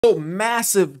So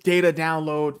massive data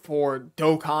download for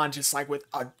Dokkan, just like with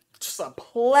just a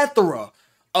plethora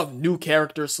of new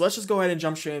characters. So let's just go ahead and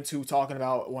jump straight into talking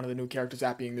about one of the new characters,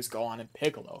 that being this Gohan and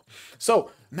Piccolo. So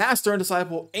Master and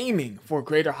Disciple aiming for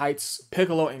greater heights,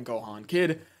 Piccolo and Gohan.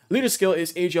 Kid, leader skill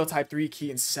is AGL type 3 key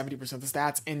in 70% of the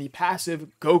stats, and the passive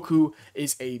Goku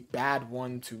is a bad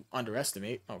one to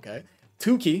underestimate. Okay,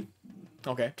 2 key.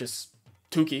 Okay, just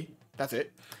 2 key. That's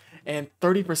it. And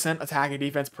 30% attack and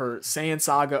defense per Saiyan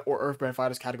Saga or Earthbred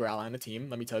Fighters category ally on the team.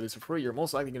 Let me tell you this for free. You're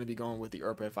most likely going to be going with the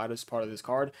Earthbred Fighters part of this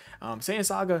card. Saiyan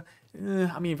Saga,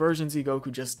 I mean, version Z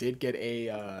Goku just did get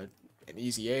an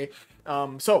easy A.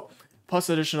 So, plus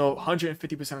additional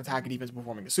 150% attack and defense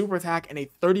performing a super attack, and a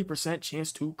 30%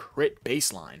 chance to crit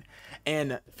baseline.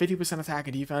 And 50% attack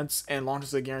and defense, and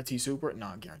launches a guaranteed super,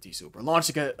 not guaranteed super,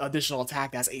 launching an additional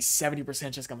attack that's a 70%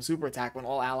 chance to become a super attack when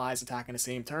all allies attack in the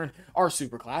same turn are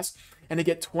super class. And they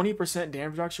get 20%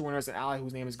 damage reduction when there's an ally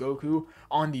whose name is Goku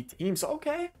on the team. So,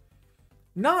 okay,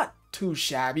 not too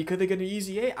shabby. Could they get an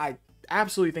easy A? I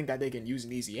absolutely think that they can use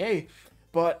an easy A,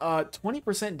 but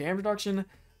 20% damage reduction,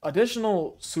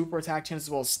 additional super attack chance as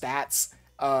well as stats,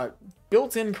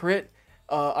 built-in crit,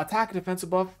 attack and defensive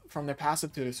buff from their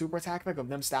passive to their super attack effect of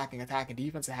them stacking attack and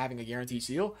defense and having a guaranteed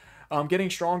seal,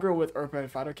 getting stronger with Earthbred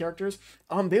Fighter characters.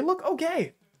 They look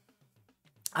okay.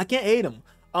 I can't hate them.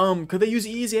 Could they use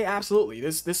Easy A? Absolutely.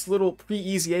 This little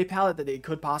pre-Easy A palette that they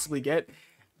could possibly get,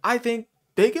 I think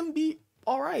they can be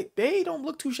alright. They don't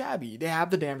look too shabby. They have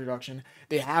the damage reduction.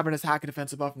 They have an attack and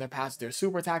defensive buff in their passive, their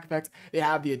super attack effect. They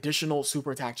have the additional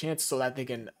super attack chance so that they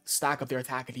can stack up their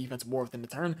attack and defense more within the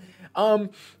turn.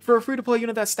 For a free-to-play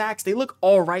unit that stacks, they look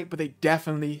alright, but they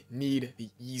definitely need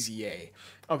the Easy A.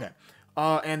 Okay.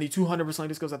 And the 200%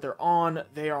 leader skills that they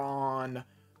are on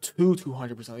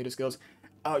 200% leader skills.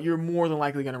 You're more than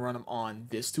likely going to run them on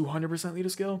this 200% leader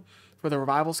skill for the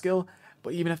revival skill.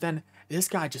 But even if then, this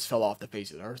guy just fell off the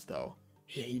face of the earth, though.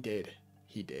 Yeah, he did.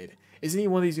 He did. Isn't he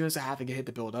one of these units that have to get hit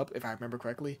to build up, if I remember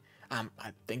correctly? I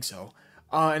think so.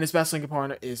 And his best link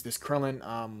partner is this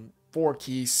Krillin. 4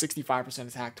 keys, 65%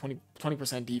 attack,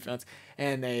 20% defense,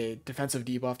 and a defensive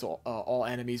debuff to all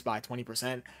enemies by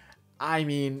 20%. I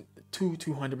mean,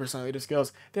 200% leader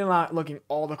skills. They're not looking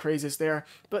all the craziest there,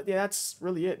 but yeah, that's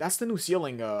really it. That's the new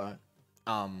ceiling,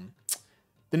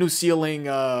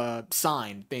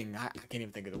 sign thing. I can't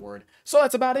even think of the word. So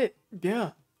that's about it.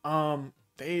 Yeah.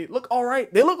 They look all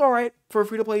right. They look all right for a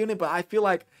free-to-play unit, but I feel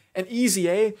like an easy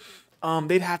A,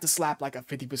 they'd have to slap like a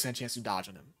 50% chance to dodge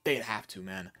on them. They'd have to,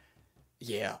 man.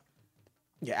 Yeah.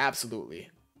 Yeah, absolutely.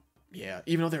 Yeah.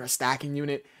 Even though they're a stacking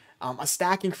unit, a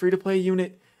stacking free-to-play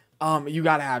unit, you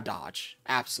gotta have dodge.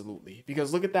 Absolutely.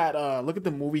 Because look at that, look at the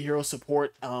movie hero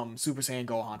support, Super Saiyan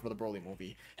Gohan for the Broly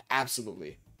movie.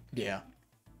 Absolutely. Yeah.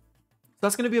 So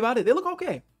that's gonna be about it. They look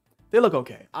okay. They look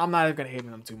okay. I'm not even gonna hate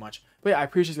on them too much. But yeah, I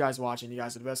appreciate you guys watching. You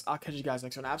guys are the best. I'll catch you guys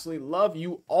next one. Absolutely love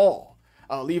you all.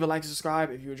 Leave a like and subscribe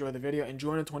if you enjoyed the video, and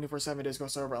join the 24/7 Discord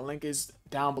server. A link is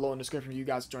down below in the description for you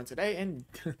guys to join today. And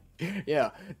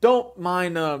yeah, don't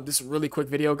mind this really quick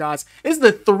video, guys. This is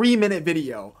the 3-minute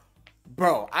video.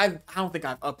 Bro, I don't think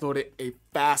I've uploaded a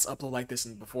fast upload like this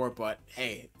before, but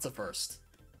hey, it's a first.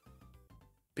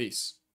 Peace.